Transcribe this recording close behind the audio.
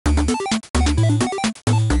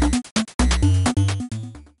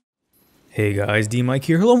Hey guys, D-Mike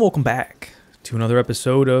here. Hello and welcome back to another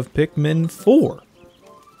episode of Pikmin 4.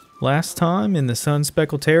 Last time in the Sun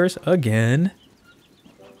Speckled Terrace, again,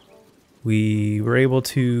 we were able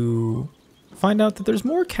to find out that there's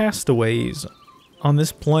more castaways on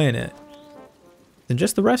this planet than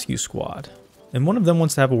just the rescue squad. And one of them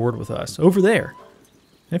wants to have a word with us, over there.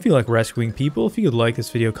 And if you like rescuing people, if you could like this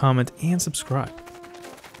video, comment, and subscribe.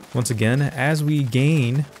 Once again, as we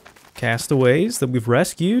gain castaways that we've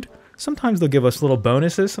rescued, sometimes they'll give us little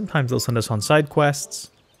bonuses, sometimes they'll send us on side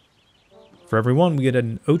quests. For every one, we get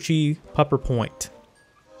an Ochi Pupper Point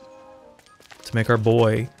to make our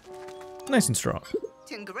boy nice and strong.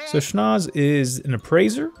 So Schnoz is an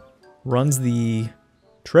appraiser, runs the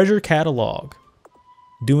treasure catalog.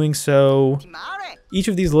 Doing so, each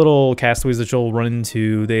of these little castaways that you'll run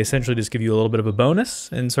into, they essentially just give you a little bit of a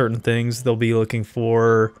bonus, and certain things they'll be looking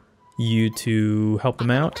for you to help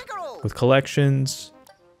them out with collections.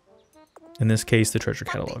 In this case, the treasure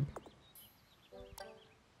catalog.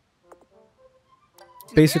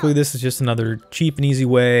 Basically, this is just another cheap and easy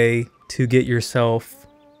way to get yourself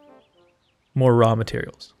more raw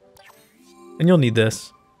materials. And you'll need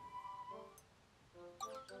this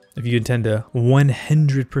if you intend to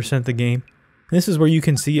 100% the game. And this is where you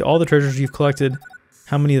can see all the treasures you've collected,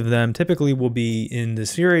 how many of them typically will be in the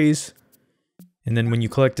series. And then when you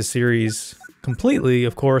collect the series completely,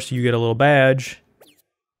 of course, you get a little badge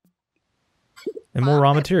and more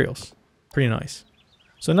raw materials. Pretty nice.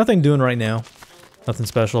 So nothing doing right now. Nothing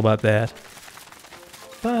special about that.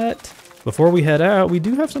 But before we head out, we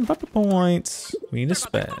do have some pupper points we need to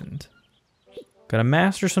spend. Gotta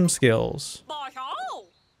master some skills.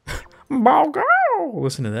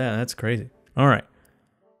 Listen to that, that's crazy. Alright.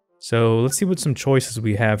 So let's see what some choices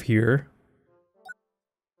we have here.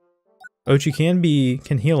 Ochi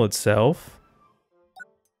can heal itself.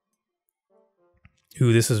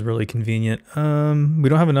 Ooh, this is really convenient. We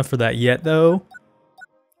don't have enough for that yet, though.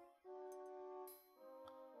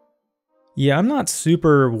 Yeah, I'm not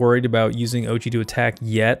super worried about using Ochi to attack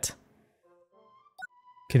yet.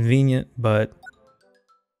 Convenient, but...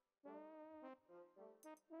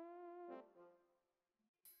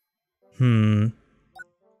 We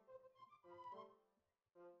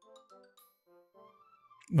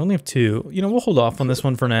only have two. You know, we'll hold off on this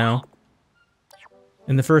one for now.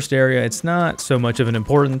 In the first area, it's not so much of an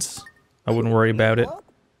importance. I wouldn't worry about it.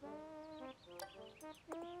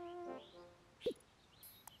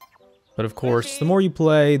 But of course, the more you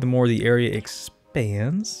play, the more the area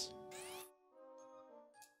expands.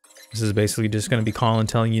 This is basically just going to be Colin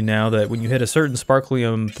telling you now that when you hit a certain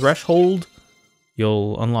Sparklium threshold,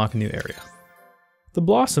 you'll unlock a new area. The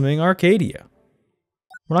Blossoming Arcadia.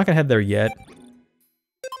 We're not going to head there yet.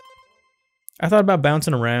 I thought about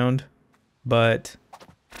bouncing around, but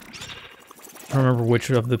I don't remember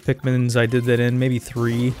which of the Pikmins I did that in. Maybe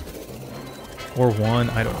 3 or 1.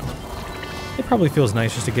 I don't know. It probably feels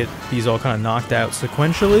nice just to get these all kind of knocked out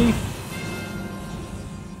sequentially.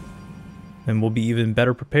 And we'll be even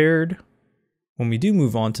better prepared when we do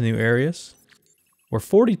move on to new areas. We're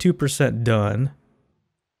 42% done.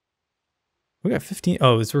 We got 15.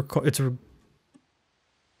 Oh,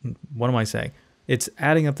 what am I saying? It's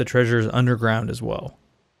adding up the treasures underground as well.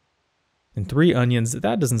 And 3 onions,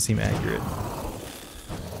 that doesn't seem accurate.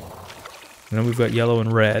 And then we've got yellow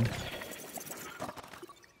and red.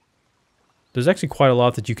 There's actually quite a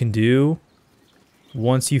lot that you can do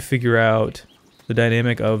once you figure out the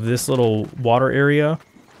dynamic of this little water area.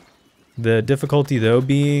 The difficulty though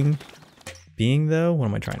being what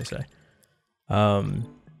am I trying to say?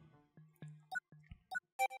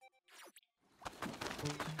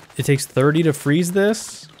 It takes 30 to freeze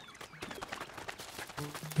this.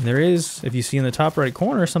 And there is, if you see in the top right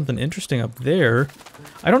corner, something interesting up there.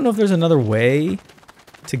 I don't know if there's another way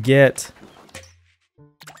to get...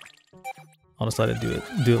 I'll decide to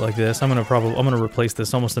do it like this. I'm gonna replace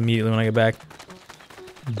this almost immediately when I get back.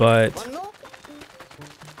 But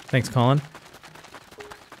thanks, Colin.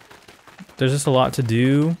 There's just a lot to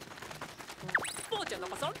do.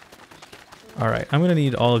 Alright, I'm gonna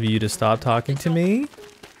need all of you to stop talking to me.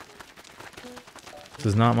 This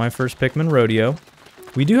is not my first Pikmin rodeo.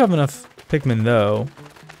 We do have enough Pikmin though,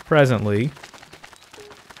 presently.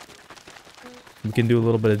 We can do a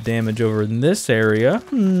little bit of damage over in this area.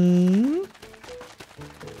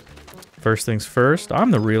 First things first, I'm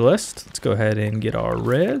the realist. Let's go ahead and get our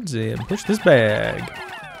reds and push this bag.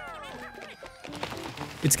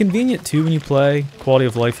 It's convenient too when you play. Quality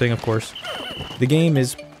of life thing, of course. The game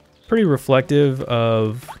is pretty reflective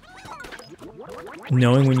of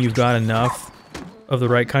knowing when you've got enough of the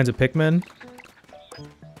right kinds of Pikmin.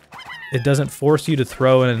 It doesn't force you to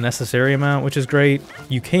throw in a necessary amount, which is great.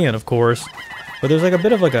 You can, of course, but there's like a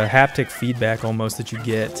bit of like a haptic feedback almost that you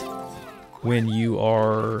get when you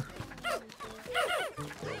are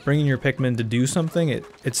bringing your Pikmin to do something.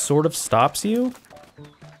 It sort of stops you.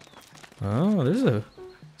 Oh, there's a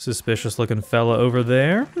suspicious looking fella over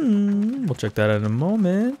there. We'll check that out in a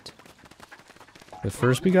moment. But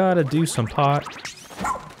first we gotta do some pot.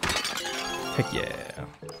 Heck yeah.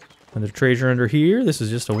 Another treasure under here. This is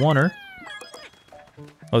just a oneer.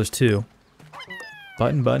 Oh, there's two.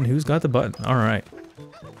 Button. Who's got the button? Alright.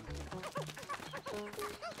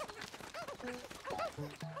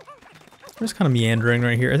 We're just kind of meandering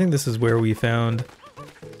right here. I think this is where we found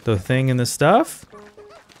the thing and the stuff.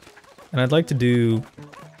 And I'd like to do...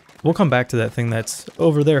 We'll come back to that thing that's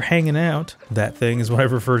over there hanging out. That thing is what I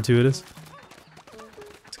refer to it as.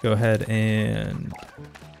 Let's go ahead and...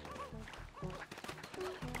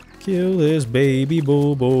 kill this baby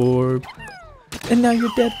Bulborb. And now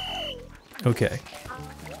you're dead. Okay.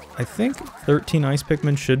 I think 13 ice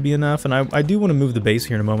Pikmin should be enough, and I do want to move the base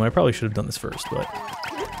here in a moment. I probably should have done this first, but...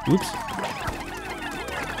 Oops.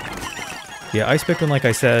 Yeah, ice Pikmin, like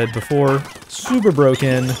I said before, super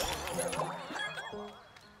broken.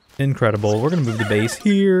 Incredible. We're going to move the base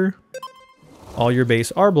here. All your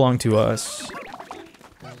base are belong to us.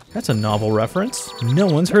 That's a novel reference. No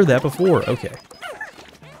one's heard that before. Okay.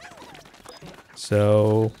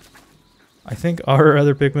 So, I think our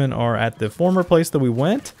other Pikmin are at the former place that we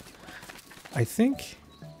went. I think,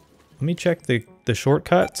 let me check the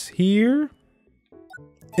shortcuts here.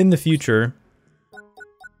 In the future,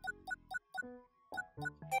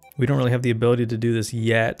 we don't really have the ability to do this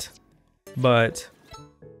yet, but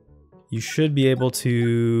you should be able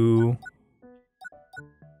to...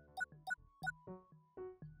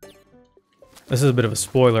 This is a bit of a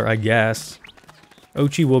spoiler, I guess.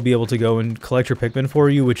 Ochi will be able to go and collect your Pikmin for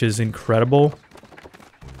you, which is incredible.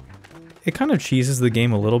 It kind of cheeses the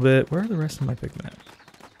game a little bit. Where are the rest of my Pikmin at?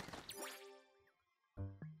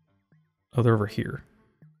 Oh, they're over here.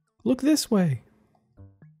 Look this way.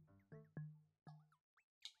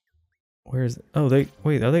 Where's... Oh,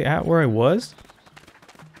 wait, are they at where I was?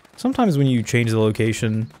 Sometimes when you change the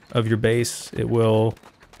location of your base, it will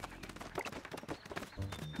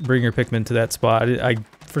bring your Pikmin to that spot. I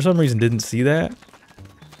for some reason, didn't see that.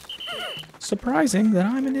 Surprising that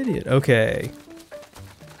I'm an idiot. Okay.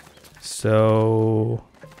 So...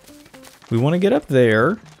 we want to get up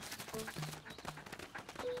there.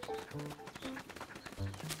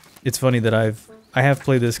 It's funny that I have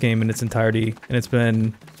played this game in its entirety, and it's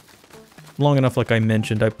been long enough, like I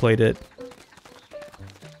mentioned. I played it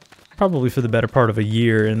probably for the better part of a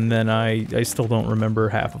year, and then I still don't remember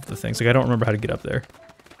half of the things. Like, I don't remember how to get up there.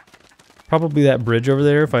 Probably that bridge over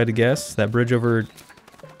there, if I had to guess. That bridge over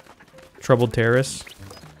Troubled Terrace.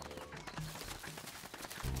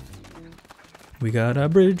 We got a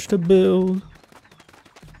bridge to build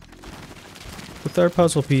with our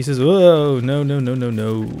puzzle pieces. Whoa, no.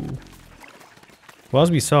 Well, as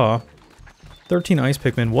we saw, 13 ice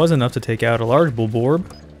Pikmin was enough to take out a large Bulborb,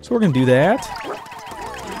 so we're gonna do that.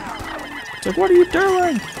 It's like, what are you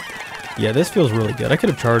doing? Yeah, this feels really good. I could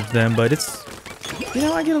have charged them, but it's, you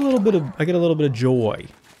know, I get a little bit of joy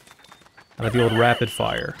out of the old rapid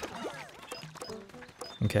fire.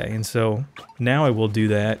 Okay, and so now I will do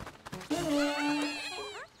that.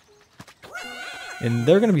 And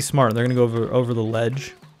they're gonna be smart. They're gonna go over the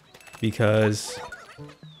ledge because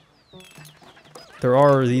there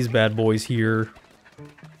are these bad boys here.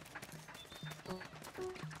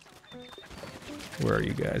 Where are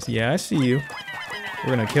you guys? Yeah, I see you.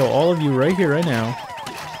 We're gonna kill all of you right here, right now.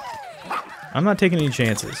 I'm not taking any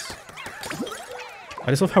chances.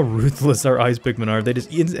 I just love how ruthless our ice Pikmin are. They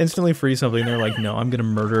just instantly freeze something and they're like, no, I'm gonna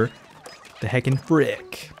murder the heckin'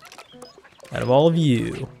 frick out of all of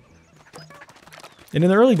you. And in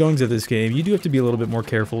the early goings of this game, you do have to be a little bit more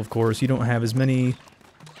careful, of course. You don't have as many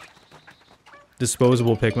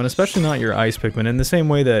disposable Pikmin, especially not your ice Pikmin, in the same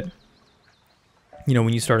way that, you know,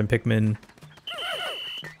 when you start in Pikmin...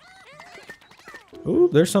 Ooh,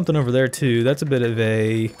 there's something over there too. That's a bit of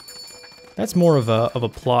a... That's more of a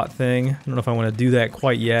plot thing. I don't know if I want to do that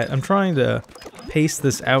quite yet. I'm trying to pace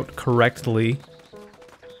this out correctly.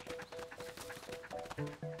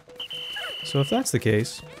 So if that's the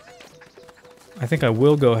case, I think I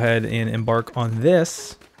will go ahead and embark on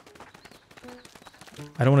this.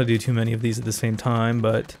 I don't want to do too many of these at the same time,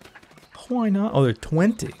 but why not? Oh, they're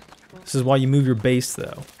 20. This is why you move your base,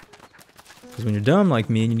 though. Because when you're dumb like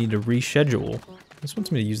me and you need to reschedule... This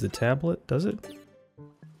wants me to use the tablet, does it?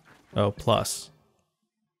 Oh, plus.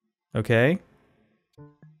 Okay.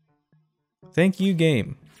 Thank you,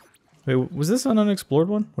 game, Wait, was this an unexplored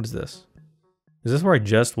one? What is this? Is this where I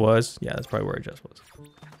just was? Yeah, that's probably where I just was.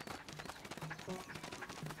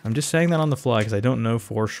 I'm just saying that on the fly because I don't know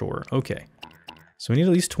for sure. Okay. So we need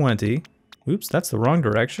at least 20. Oops, that's the wrong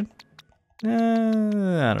direction. I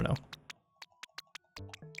don't know.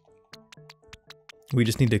 We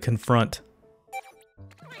just need to confront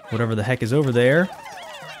whatever the heck is over there.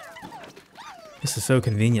 This is so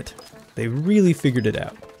convenient. They really figured it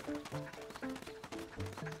out.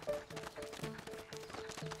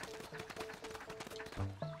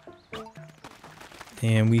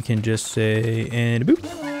 And we can just say, and boop.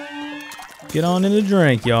 Get on in the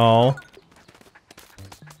drink, y'all.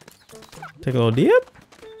 Take a little dip.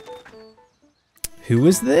 Who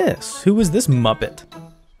is this? Who is this Muppet?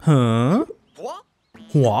 Huh?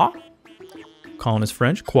 Quoi? Calling his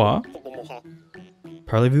French. Quoi?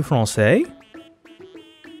 Parlez-vous français?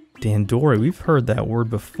 Dandori, we've heard that word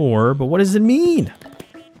before, but what does it mean?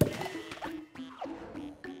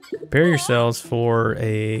 Prepare yourselves for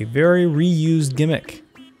a very reused gimmick.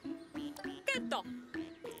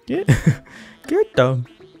 Get them.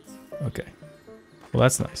 Okay. Well,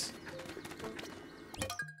 that's nice.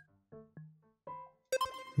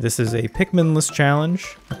 This is a Pikmin-less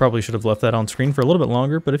challenge. I probably should have left that on screen for a little bit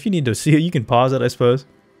longer, but if you need to see it, you can pause it, I suppose.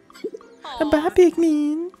 Bye,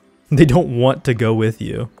 Pikmin. They don't want to go with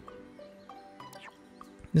you.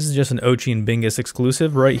 This is just an Ochi and Bingus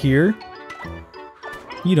exclusive right here.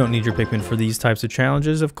 You don't need your Pikmin for these types of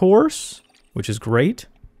challenges, of course, which is great.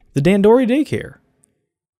 The Dandori Daycare.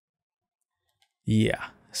 Yeah,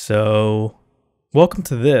 so welcome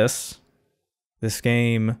to this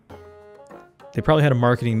game. They probably had a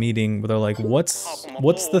marketing meeting where they're like, what's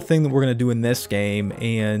the thing that we're gonna do in this game?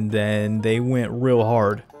 And then they went real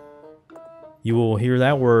hard. You will hear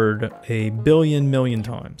that word a billion million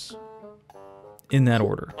times in that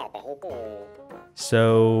order.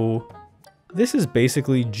 So this is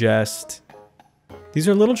basically just, these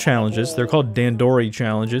are little challenges. They're called Dandori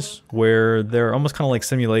challenges, where they're almost kind of like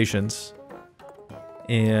simulations.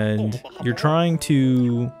 And you're trying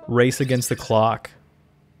to race against the clock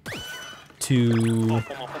to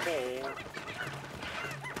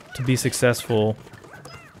be successful.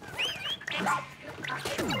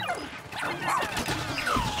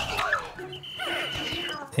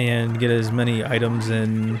 And get as many items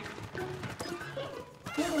and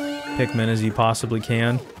Pikmin as you possibly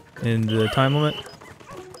can in the time limit.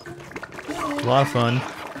 A lot of fun.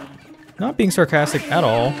 Not being sarcastic at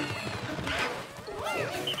all.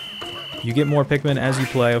 You get more Pikmin as you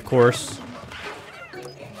play, of course.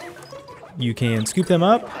 You can scoop them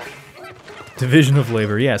up. Division of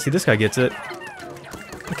labor. Yeah, see, this guy gets it.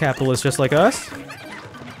 A capitalist just like us.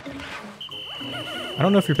 I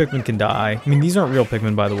don't know if your Pikmin can die. I mean, these aren't real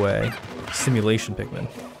Pikmin, by the way. Simulation Pikmin.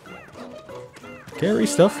 Carry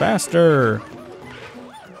stuff faster.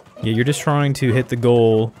 Yeah, you're just trying to hit the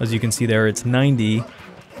goal. As you can see there, it's 90. Where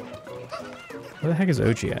the heck is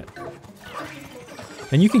Ochi at?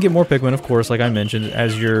 And you can get more Pikmin, of course, like I mentioned,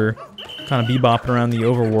 as you're kind of bebopping around the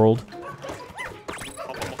overworld.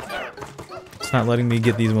 It's not letting me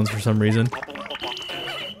get these ones for some reason.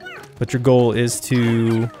 But your goal is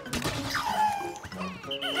to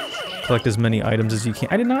collect as many items as you can.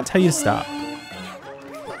 I did not tell you to stop.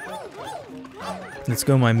 Let's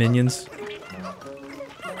go, my minions.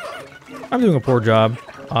 I'm doing a poor job,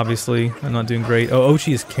 obviously. I'm not doing great. Oh,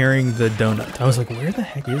 Ochi is carrying the donut. I was like, where the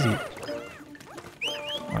heck is he?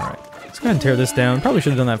 Alright, let's go ahead and tear this down. Probably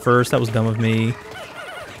should have done that first. That was dumb of me.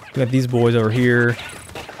 We got these boys over here.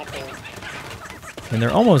 And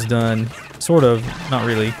they're almost done. Sort of. Not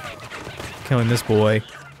really. Killing this boy.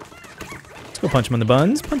 Let's go punch him in the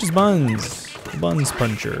buns. Punch his buns. Buns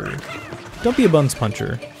puncher. Don't be a buns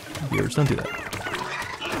puncher. Viewers, don't do that.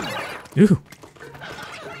 Ooh.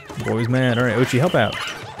 Boy's mad. Alright, Ochi, help out.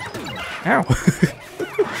 Ow.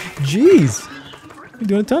 Jeez. You're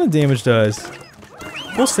doing a ton of damage to us.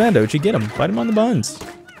 Full send, Ochi. Get him. Bite him on the buns.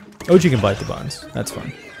 Ochi can bite the buns. That's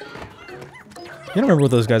fun. I don't remember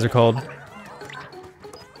what those guys are called.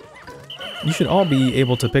 You should all be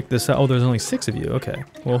able to pick this up. Oh, there's only 6 of you. Okay.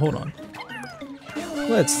 Well, hold on.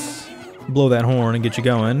 Let's blow that horn and get you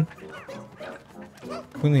going.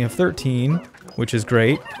 We only have 13, which is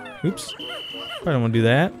great. Oops. Probably don't want to do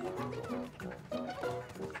that.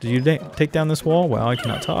 Did you take down this wall? Wow, I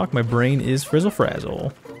cannot talk. My brain is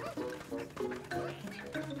frizzle-frazzle.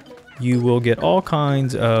 You will get all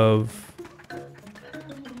kinds of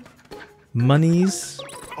monies,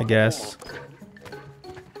 I guess.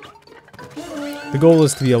 The goal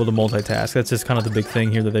is to be able to multitask. That's just kind of the big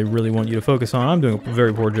thing here that they really want you to focus on. I'm doing a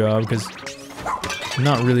very poor job because I'm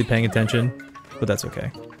not really paying attention, but that's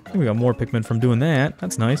okay. I think we got more Pikmin from doing that.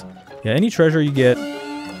 That's nice. Yeah, any treasure you get,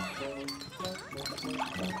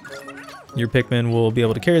 your Pikmin will be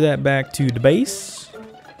able to carry that back to the base.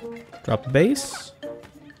 Drop the base.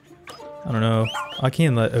 I don't know. I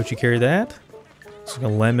can let Ochi carry that. It's like a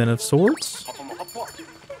lemon of sorts.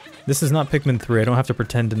 This is not Pikmin 3. I don't have to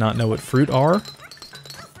pretend to not know what fruit are.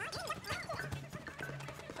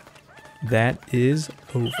 That is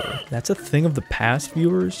over. That's a thing of the past,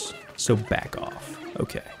 viewers. So back off.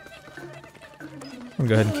 Okay. I'm gonna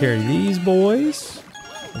go ahead and carry these boys.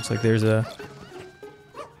 Looks like there's a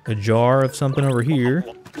jar of something over here.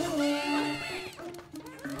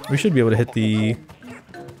 We should be able to hit the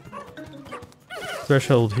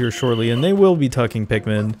threshold here shortly, and they will be tucking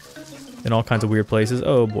Pikmin in all kinds of weird places.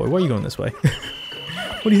 Oh boy, why are you going this way?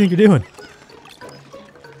 What do you think you're doing?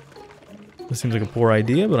 This seems like a poor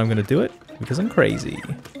idea, but I'm gonna do it because I'm crazy.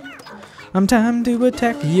 I'm time to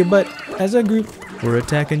attack your butt as a group. We're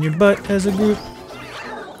attacking your butt as a group.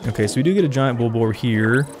 Okay, so we do get a giant Bulbor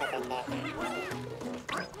here.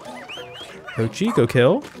 Ochi, go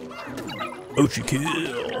kill. Ochi kill.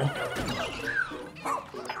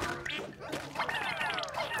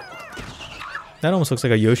 That almost looks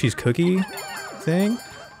like a Yoshi's Cookie thing.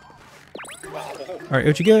 Alright,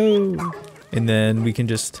 Ochi, go! And then we can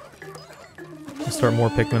just start more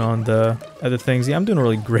Pikmin on the other things. Yeah, I'm doing a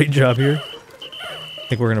really great job here. I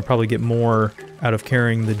think we're going to probably get more out of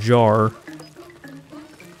carrying the jar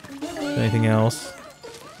than anything else.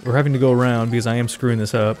 We're having to go around because I am screwing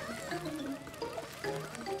this up.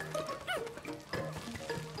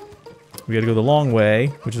 We gotta go the long way,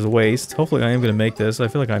 which is a waste. Hopefully I am going to make this. I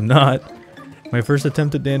feel like I'm not. My first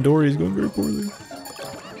attempt at Dandori is going very poorly.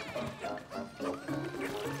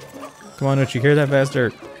 Come on, Ochi, carry that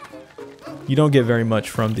faster. You don't get very much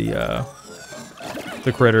from the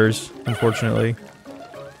critters, unfortunately.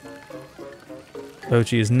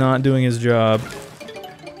 Ochi is not doing his job.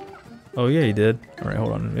 Oh yeah, he did. All right,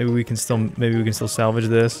 hold on. Maybe we can still salvage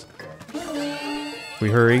this. If we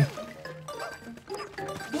hurry.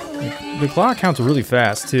 The clock counts really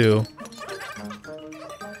fast too.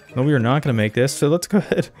 No, we are not going to make this, so let's go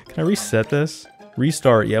ahead. Can I reset this?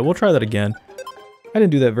 Restart. Yeah, we'll try that again. I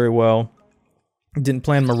didn't do that very well. Didn't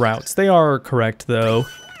plan my routes. They are correct, though,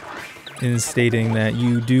 in stating that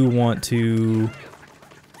you do want to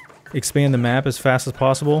expand the map as fast as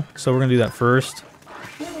possible. So we're going to do that first.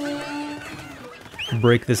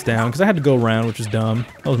 Break this down, because I had to go around, which was dumb.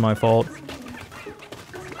 That was my fault.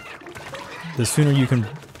 The sooner you can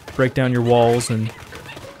break down your walls and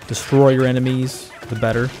destroy your enemies, the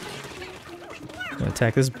better. Gonna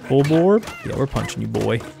attack this Bulborb. Yeah, we're punching you,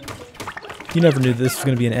 boy. You never knew this was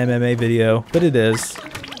gonna be an MMA video, but it is.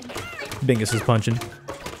 Bingus is punching.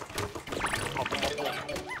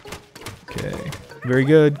 Okay, very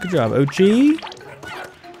good. Good job, Ochi.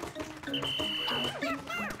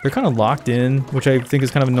 They're kind of locked in, which I think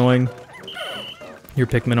is kind of annoying. Your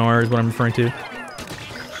Pikmin are, is what I'm referring to.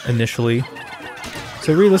 Initially.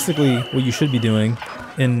 So realistically, what you should be doing,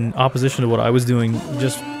 in opposition to what I was doing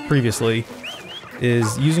just previously,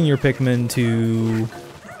 is using your Pikmin to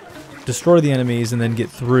destroy the enemies and then get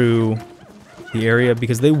through the area,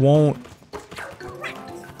 because they won't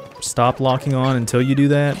stop locking on until you do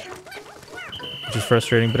that, which is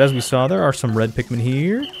frustrating. But as we saw, there are some red Pikmin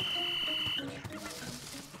here.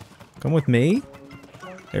 Come with me.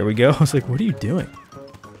 There we go. I was like, what are you doing?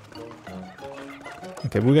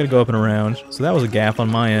 Okay, but we gotta go up and around. So that was a gaffe on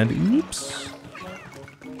my end. Oops.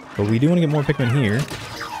 But we do want to get more Pikmin here.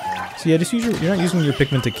 So yeah, just use you're not using your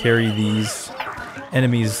Pikmin to carry these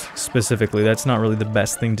enemies specifically. That's not really the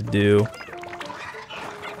best thing to do.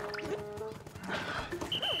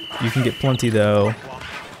 You can get plenty though.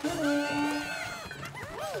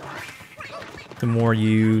 The more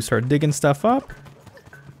you start digging stuff up.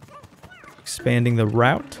 Expanding the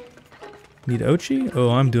route. Need Ochi? Oh,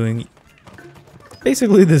 I'm doing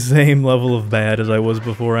basically the same level of bad as I was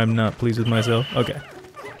before. I'm not pleased with myself. Okay.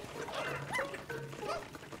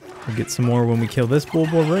 We'll get some more when we kill this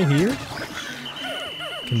Bulbor right here.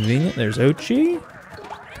 Convenient. There's Ochi.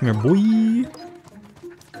 Come here, boy.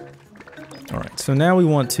 Alright, so now we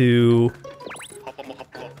want to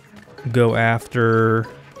go after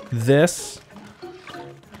this.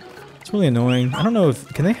 It's really annoying. I don't know if...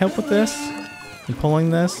 Can they help with this? And pulling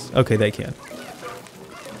this? Okay, they can.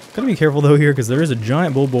 Gotta be careful though here, because there is a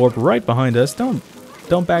giant Bulborb right behind us. Don't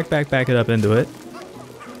back it up into it.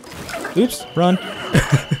 Oops, run.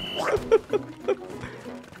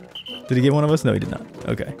 Did he get one of us? No, he did not.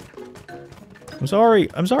 Okay. I'm sorry,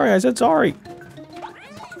 I said sorry.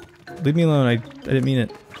 Leave me alone, I didn't mean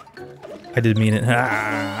it. I did mean it.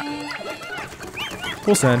 Ah.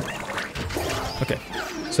 Full send. Okay.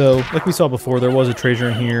 So, like we saw before, there was a treasure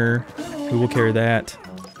in here. We will carry that.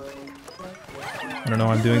 I don't know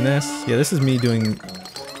why I'm doing this. Yeah, this is me doing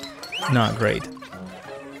not great.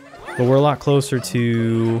 But we're a lot closer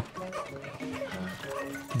to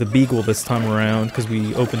the beagle this time around because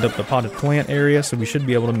we opened up the potted plant area, so we should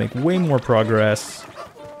be able to make way more progress.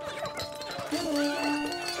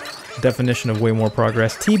 Definition of way more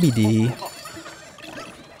progress, TBD.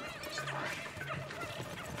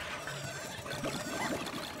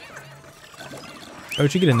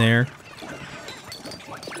 Ochi, get in there.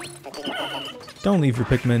 Don't leave your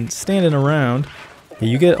Pikmin standing around. Yeah,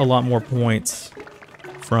 you get a lot more points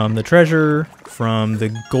from the treasure, from the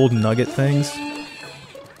golden nugget things,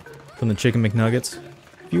 from the chicken McNuggets.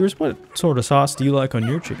 Viewers, what sort of sauce do you like on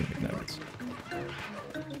your chicken McNuggets?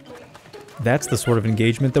 That's the sort of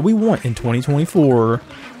engagement that we want in 2024.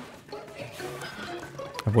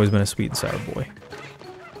 I've always been a sweet and sour boy.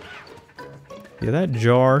 Yeah, that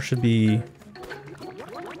jar should be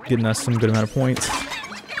getting us some good amount of points.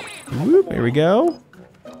 Whoop, there we go.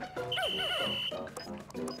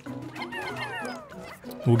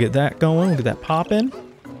 We'll get that going, we'll get that popping.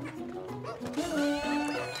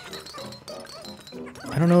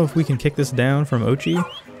 I don't know if we can kick this down from Ochi.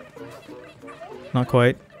 Not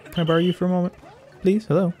quite. Can I borrow you for a moment? Please?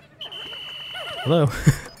 Hello? Hello?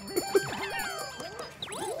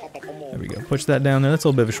 There we go. Push that down there. That's a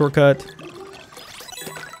little bit of a shortcut.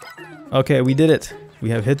 Okay, we did it. We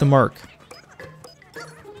have hit the mark.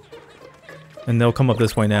 And they'll come up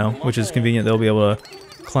this way now, which is convenient. They'll be able to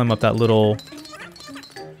climb up that little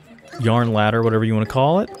yarn ladder, whatever you want to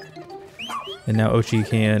call it. And now Ochi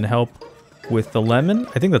can help with the lemon.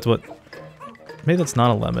 I think that's what... Maybe that's not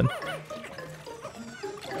a lemon.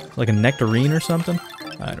 Like a nectarine or something?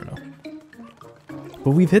 I don't know.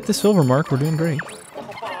 But we've hit the silver mark. We're doing great.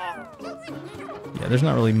 Yeah, there's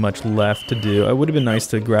not really much left to do. It would have been nice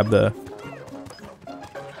to grab the...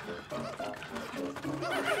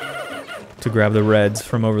 reds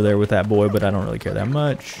from over there with that boy, but I don't really care that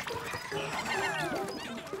much.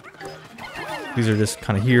 These are just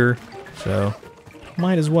kind of here, so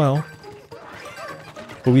might as well.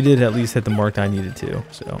 But we did at least hit the mark I needed to.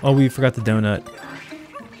 So, oh, we forgot the donut.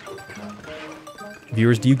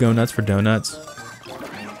 Viewers, do you go nuts for donuts?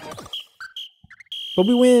 But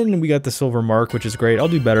we win, and we got the silver mark, which is great. I'll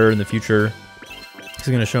do better in the future. This is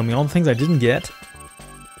going to show me all the things I didn't get.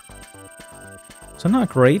 So not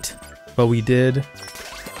great, but we did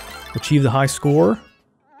achieve the high score.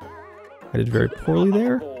 I did very poorly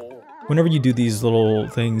there. Whenever you do these little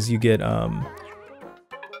things, you get,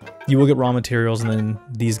 you will get raw materials, and then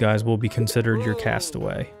these guys will be considered your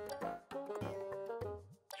castaway.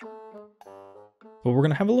 But we're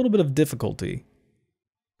going to have a little bit of difficulty,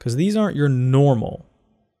 because these aren't your normal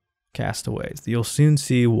castaways. You'll soon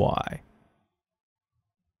see why.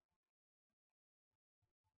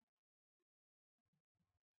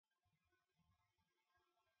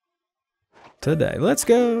 Today, let's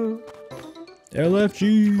go!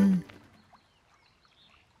 LFG!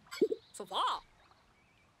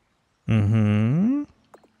 Mm-hmm.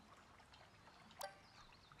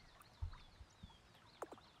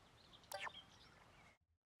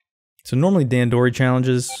 So normally Dandori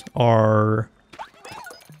challenges are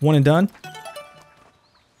one and done.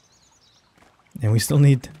 And we still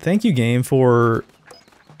need... Thank you, game, for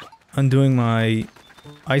undoing my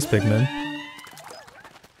ice Pikmin.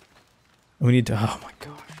 We need to... Oh my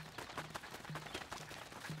gosh.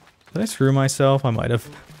 Did I screw myself? I might have.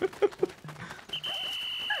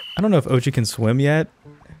 I don't know if Ochi can swim yet.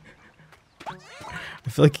 I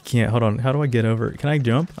feel like he can't. Hold on. How do I get over? Can I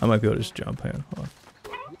jump? I might be able to just jump. Hang on. Hold on.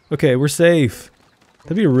 Okay, we're safe.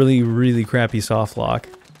 That'd be a really, really crappy soft lock.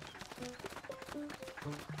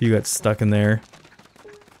 You got stuck in there.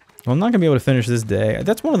 Well, I'm not going to be able to finish this day.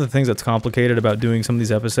 That's one of the things that's complicated about doing some of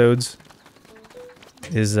these episodes.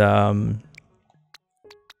 Is, there's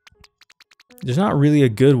not really a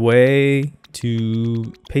good way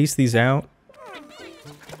to pace these out.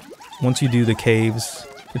 Once you do the caves,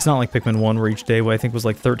 it's not like Pikmin 1 where each day, I think was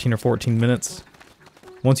like 13 or 14 minutes.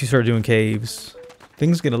 Once you start doing caves,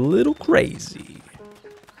 things get a little crazy.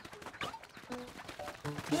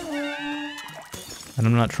 And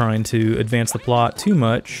I'm not trying to advance the plot too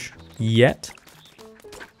much yet.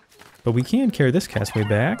 But we can carry this castaway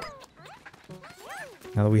back.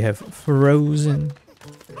 Now that we have frozen.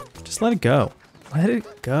 Just let it go. Let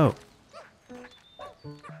it go.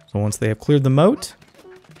 So once they have cleared the moat,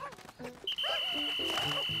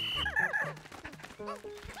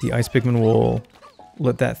 the ice Pikmin will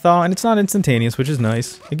let that thaw, and it's not instantaneous, which is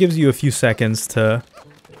nice. It gives you a few seconds to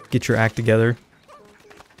get your act together.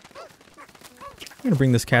 I'm gonna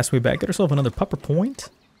bring this castaway back. Get herself another pupper point.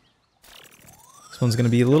 This one's going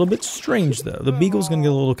to be a little bit strange, though. The beagle's going to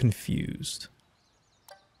get a little confused.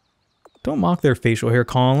 Don't mock their facial hair,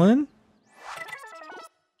 Colin.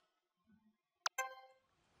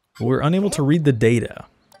 We're unable to read the data.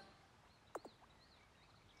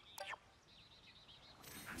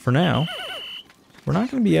 For now, we're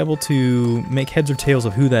not going to be able to make heads or tails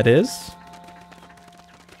of who that is.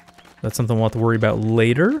 That's something we'll have to worry about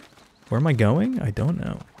later. Where am I going? I don't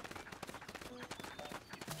know.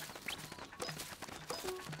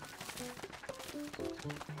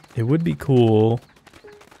 It would be cool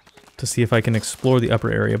to see if I can explore the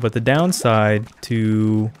upper area, but the downside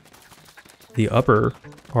to the upper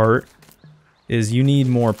part is you need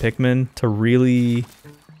more Pikmin to really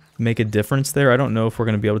make a difference there. I don't know if we're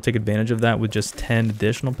going to be able to take advantage of that with just 10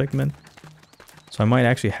 additional Pikmin. So I might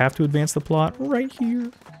actually have to advance the plot right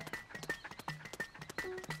here.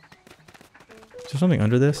 Is there something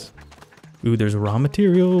under this? Ooh, there's raw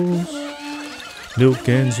materials. Milk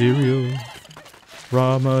and cereal.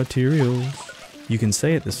 Raw materials. You can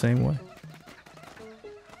say it the same way.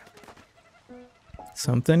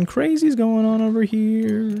 Something crazy's going on over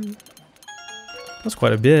here. That's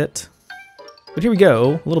quite a bit. But here we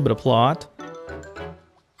go. A little bit of plot.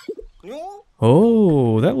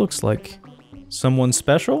 Oh, that looks like someone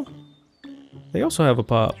special. They also have a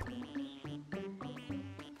pop.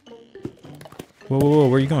 Whoa, whoa, whoa,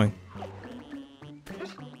 where are you going?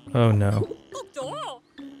 Oh no.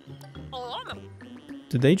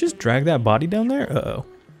 Did they just drag that body down there? Uh-oh.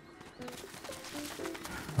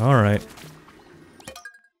 Alright.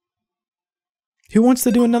 Who wants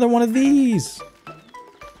to do another one of these?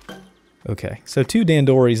 Okay, so 2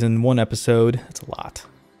 Dandoris in 1 episode. That's a lot.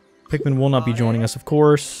 Pikmin will not be joining us, of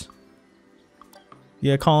course.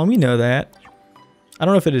 Yeah, Colin, we know that. I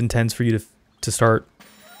don't know if it intends for you to start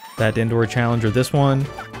that Dandori challenge or this one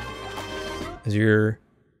as your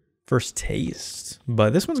first taste,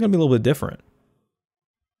 but this one's going to be a little bit different.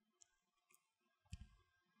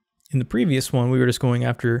 In the previous one, we were just going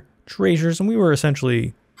after treasures, and we were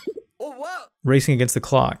essentially racing against the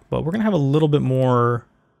clock, but we're going to have a little bit more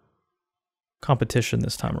competition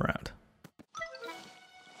this time around.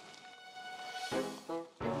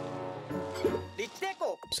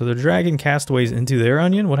 So they're dragging castaways into their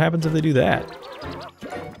onion? What happens if they do that?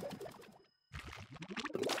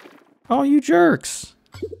 Oh, you jerks!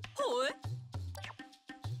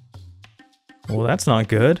 Well, that's not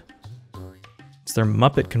good. It's their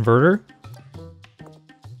Muppet converter.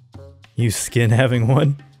 You skin having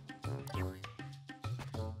one.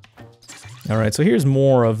 Alright, so here's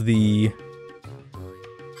more of this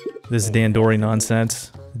Dandori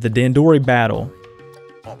nonsense. The Dandori battle.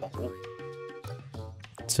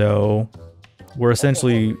 So, we're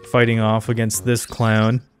essentially fighting off against this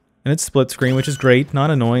clown. And it's split screen, which is great,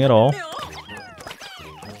 not annoying at all.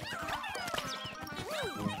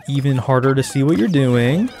 Even harder to see what you're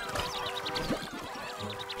doing.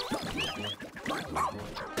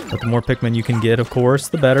 But the more Pikmin you can get, of course,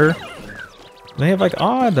 the better. They have like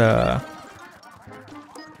odd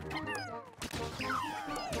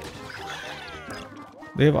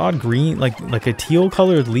they have odd green, like a teal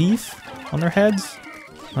colored leaf on their heads.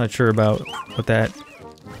 Not sure about what that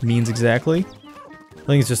means exactly. I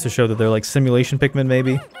think it's just to show that they're like simulation Pikmin,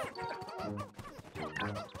 maybe.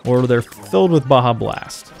 Or they're filled with Baja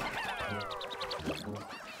Blast.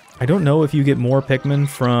 I don't know if you get more Pikmin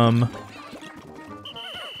from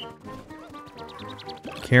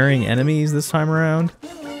carrying enemies this time around.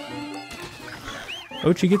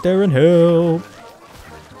 Ochi, get there and help!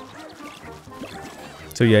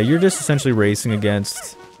 So yeah, you're just essentially racing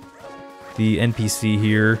against the NPC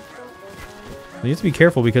here. You have to be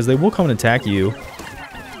careful because they will come and attack you.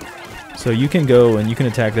 So you can go and you can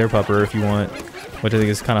attack their pupper if you want, which I think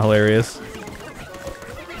is kind of hilarious.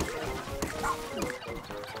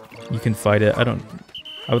 You can fight it.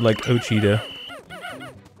 I would like Ochi to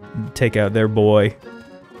take out their boy.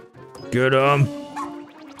 Get him!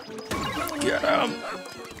 Get him!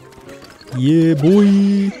 Yeah,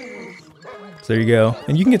 boy! So there you go.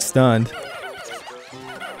 And you can get stunned.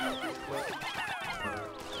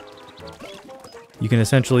 You can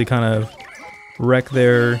essentially kind of wreck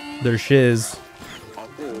their shiz.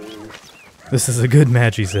 This is a good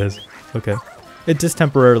match, he says. Okay. It just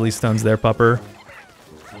temporarily stuns their pupper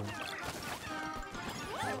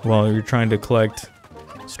while you're trying to collect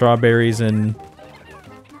strawberries and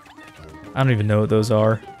I don't even know what those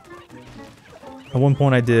are. At one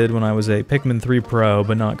point I did when I was a Pikmin 3 Pro,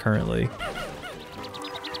 but not currently.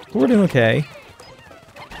 But we're doing okay.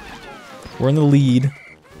 We're in the lead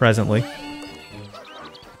presently.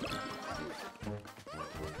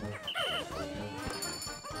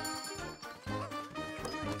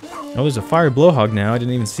 Oh, there's a fire blowhog now. I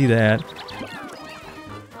didn't even see that.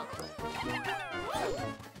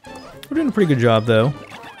 We're doing a pretty good job, though.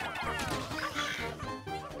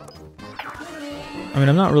 I mean,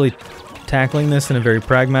 I'm not really tackling this in a very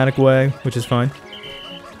pragmatic way, which is fine.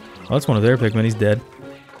 Oh, that's one of their Pikmin. He's dead.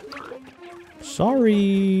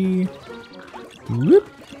 Sorry. Whoop.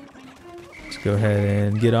 Let's go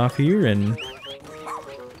ahead and get off here, and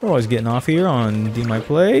we're always getting off here on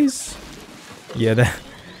LetsPlays. Yeah, that.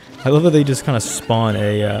 I love that they just kind of spawn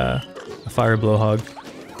a fire blowhog.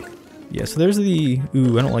 Yeah, so there's the.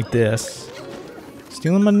 Ooh, I don't like this.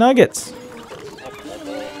 Stealing my nuggets.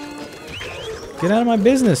 Get out of my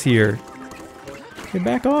business here. Get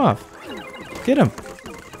back off. Get him.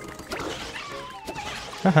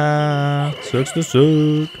 Haha. Sucks to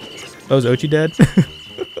suck. Oh, is Ochi dead? I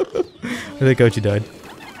think Ochi died.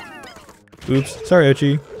 Oops. Sorry,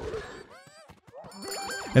 Ochi.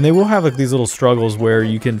 And they will have like these little struggles where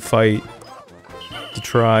you can fight to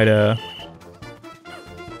try to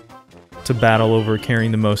battle over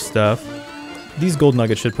carrying the most stuff. These gold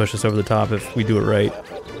nuggets should push us over the top if we do it right.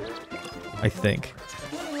 I think.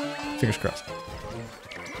 Fingers crossed.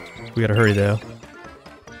 We gotta hurry though.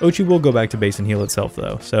 Ochi will go back to base and heal itself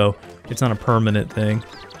though, so it's not a permanent thing.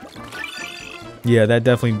 Yeah,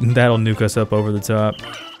 that'll nuke us up over the top.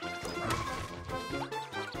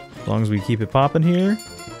 As long as we keep it popping here.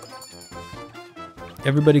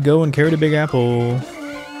 Everybody go and carry the big apple.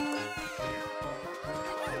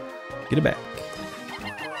 Get it back.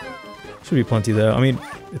 Should be plenty though. I mean,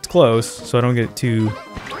 it's close, so I don't get too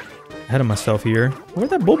ahead of myself here. Where'd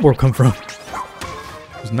that Bulborb come from?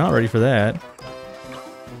 I was not ready for that.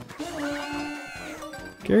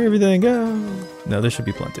 Carry everything, go! No, there should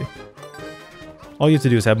be plenty. All you have to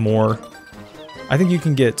do is have more. I think you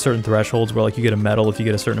can get certain thresholds where like you get a medal if you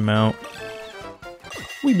get a certain amount.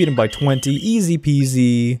 We beat him by 20. Easy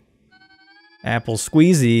peasy. Apple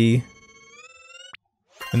squeezy.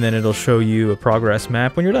 And then it'll show you a progress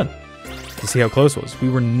map when you're done. To see how close it was. We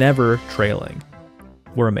were never trailing.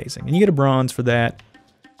 We're amazing. And you get a bronze for that.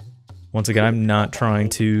 Once again, I'm not trying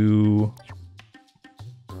to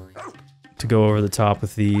go over the top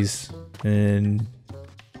with these and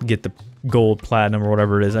get the gold, platinum, or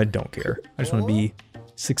whatever it is. I don't care. I just want to be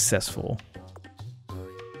successful.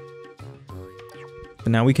 But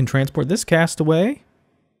now we can transport this castaway.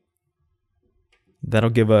 That'll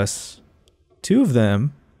give us 2 of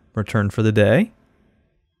them returned for the day.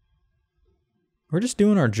 We're just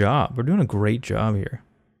doing our job. We're doing a great job here.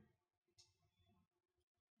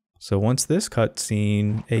 So once this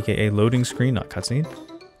cutscene, aka loading screen, not cutscene,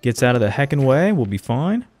 gets out of the heckin' way, we'll be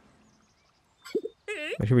fine.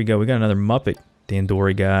 But here we go. We got another Muppet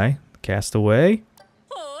Dandori guy. Castaway.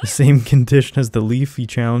 The same condition as the leafy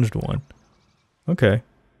challenged one. Okay.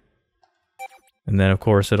 And then, of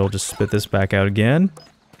course, it'll just spit this back out again.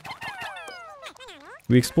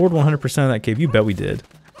 We explored 100% of that cave. You bet we did.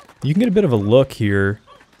 You can get a bit of a look here.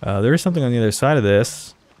 There is something on the other side of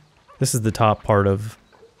this. This is the top part of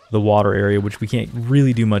the water area, which we can't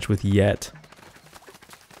really do much with yet.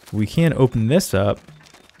 We can open this up.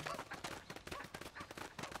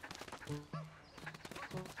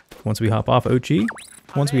 Once we hop off Ochi.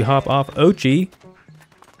 Once we hop off Ochi.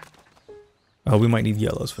 Oh, we might need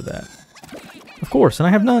yellows for that. Of course, and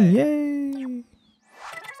I have none. Yay!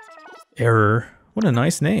 Error. What a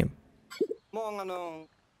nice name.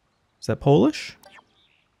 Is that Polish?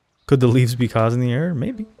 Could the leaves be causing the error?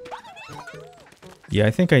 Maybe. Yeah,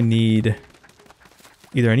 I think I need...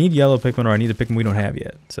 Either I need yellow Pikmin or I need a Pikmin we don't have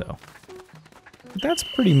yet, so... But that's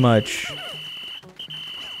pretty much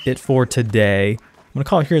it for today. I'm going to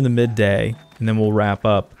call it here in the midday, and then we'll wrap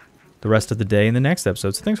up the rest of the day in the next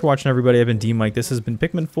episode. So thanks for watching, everybody. I've been D-Mike. This has been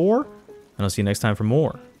Pikmin 4, and I'll see you next time for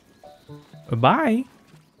more. Bye!